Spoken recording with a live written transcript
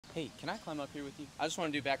Hey, can I climb up here with you? I just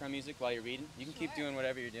want to do background music while you're reading. You can keep doing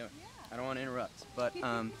whatever you're doing. Yeah. I don't want to interrupt. But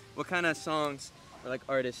what kind of songs or like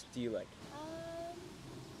artists do you like?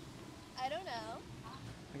 I don't know.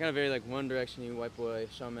 I got a very like One Direction-y white boy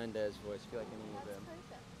Shawn Mendes voice. If you like any of That's them.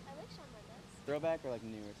 perfect. I like Shawn Mendes. Throwback or like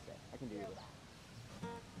newer stuff? I can do either. Throwback.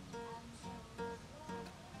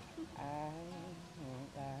 I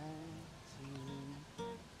won't lie to you.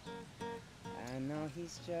 I know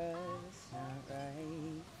he's just not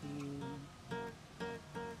right for you.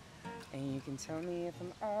 And you can tell me if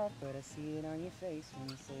I'm off, but I see it on your face when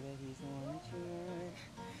you say that he's the one that you want.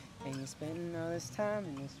 And you're spending all this time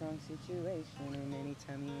in this wrong situation, and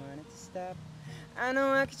anytime you want it to stop, I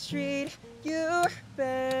know I could treat you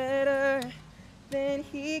better than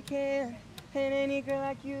he can. And any girl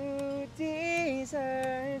like you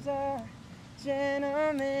deserves a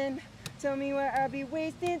gentleman. Tell me why I'd be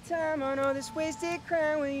wasting time on all this wasted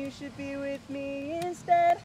crime when you should be with me instead.